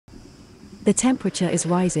The temperature is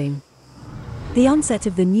rising. The onset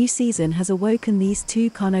of the new season has awoken these two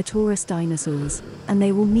Carnotaurus dinosaurs, and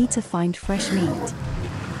they will need to find fresh meat.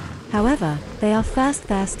 However, they are first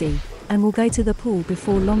thirsty, and will go to the pool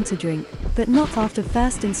before long to drink, but not after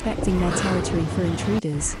first inspecting their territory for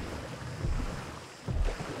intruders.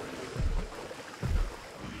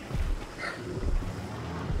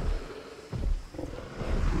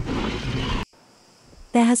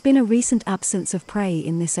 There has been a recent absence of prey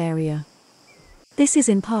in this area. This is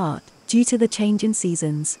in part due to the change in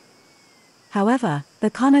seasons. However,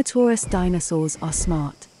 the Carnotaurus dinosaurs are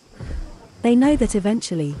smart. They know that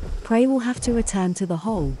eventually, prey will have to return to the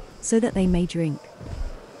hole, so that they may drink.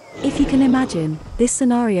 If you can imagine, this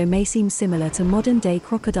scenario may seem similar to modern-day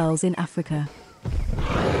crocodiles in Africa.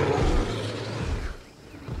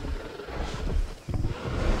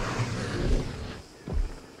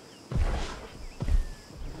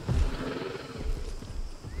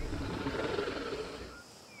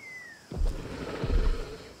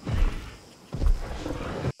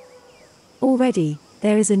 Already,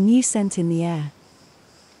 there is a new scent in the air.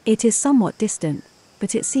 It is somewhat distant,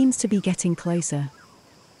 but it seems to be getting closer.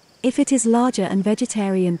 If it is larger and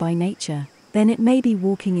vegetarian by nature, then it may be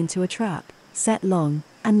walking into a trap, set long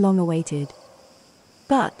awaited.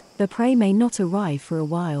 But, the prey may not arrive for a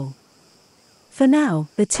while. For now,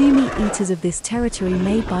 the two meat eaters of this territory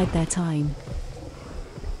may bide their time.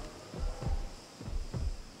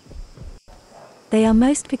 They are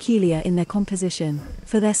most peculiar in their composition,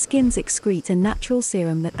 for their skins excrete a natural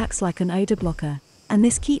serum that acts like an odor blocker, and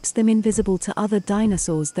this keeps them invisible to other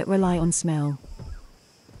dinosaurs that rely on smell.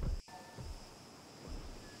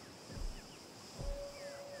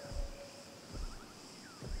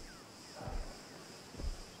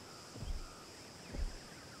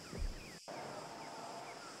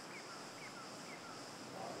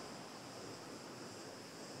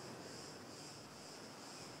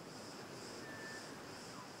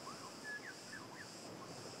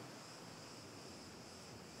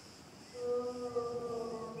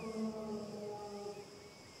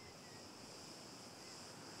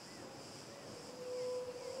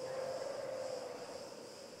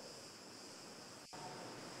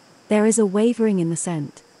 There is a wavering in the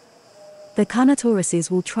scent. The Carnotauruses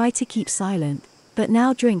will try to keep silent, but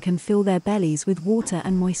now drink and fill their bellies with water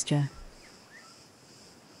and moisture.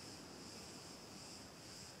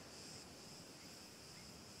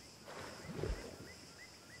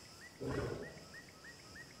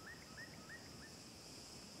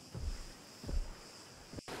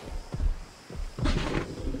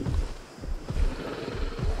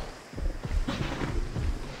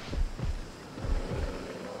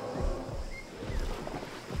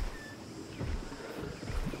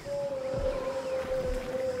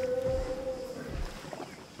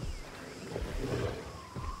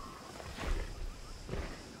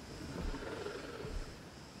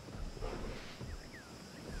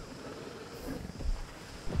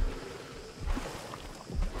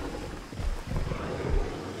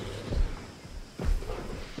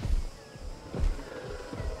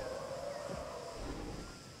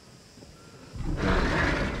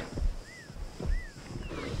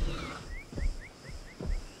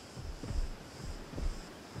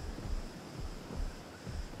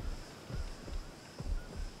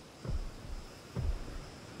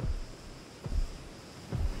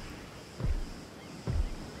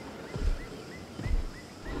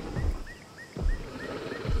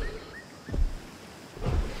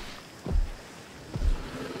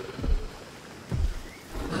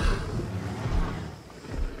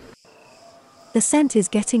 The scent is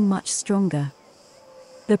getting much stronger.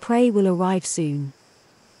 The prey will arrive soon.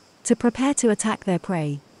 To prepare to attack their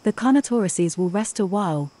prey, the Carnotauruses will rest a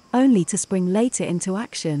while, only to spring later into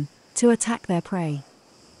action, to attack their prey.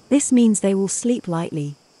 This means they will sleep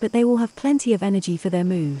lightly, but they will have plenty of energy for their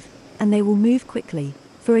move, and they will move quickly,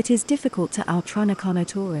 for it is difficult to outrun a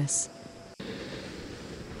Carnotaurus.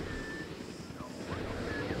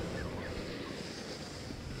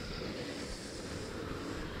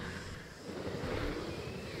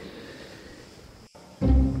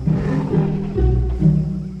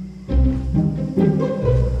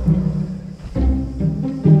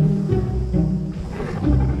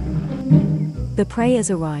 The prey has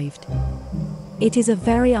arrived. It is a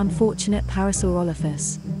very unfortunate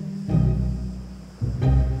Parasaurolophus.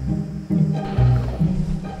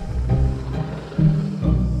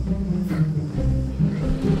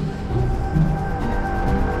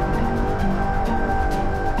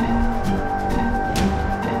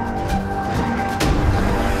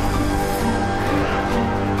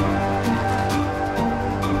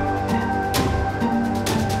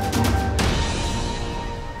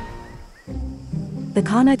 the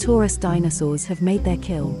Carnotaurus dinosaurs have made their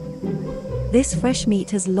kill. This fresh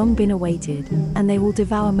meat has long been awaited, and they will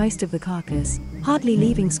devour most of the carcass, hardly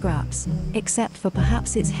leaving scraps, except for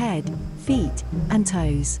perhaps its head, feet, and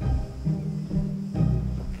toes.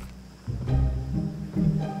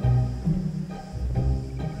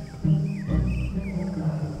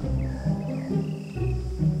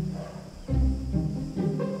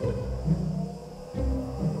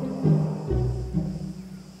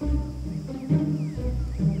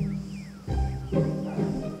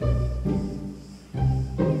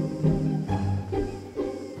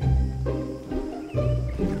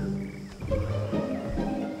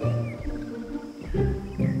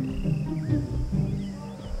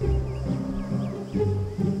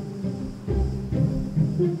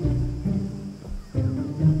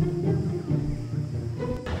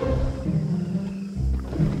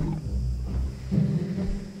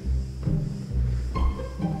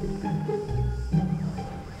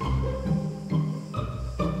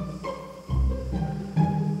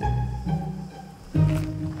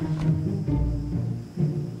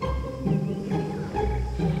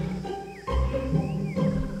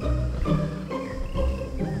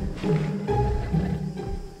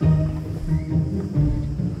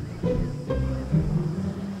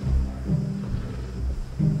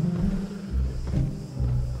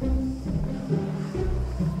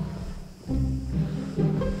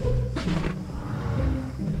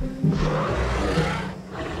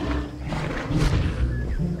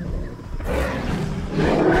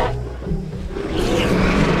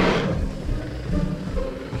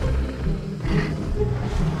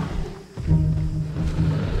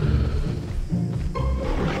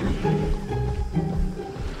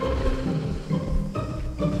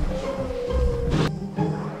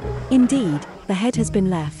 Indeed, the head has been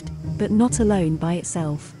left, but not alone by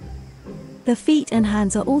itself. The feet and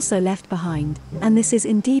hands are also left behind, and this is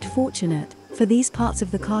indeed fortunate, for these parts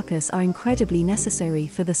of the carcass are incredibly necessary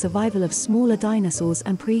for the survival of smaller dinosaurs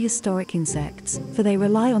and prehistoric insects, for they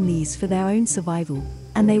rely on these for their own survival,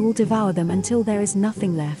 and they will devour them until there is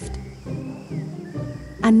nothing left.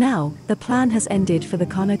 And now, the plan has ended for the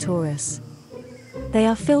Carnotaurus. They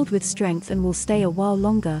are filled with strength and will stay a while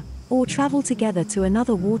longer, or travel together to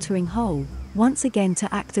another watering hole, once again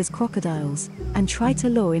to act as crocodiles, and try to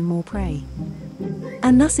lure in more prey.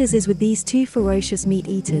 And thus is with these two ferocious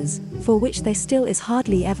meat-eaters, for which there still is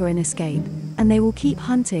hardly ever an escape, and they will keep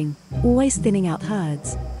hunting, always thinning out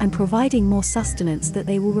herds, and providing more sustenance that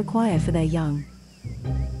they will require for their young.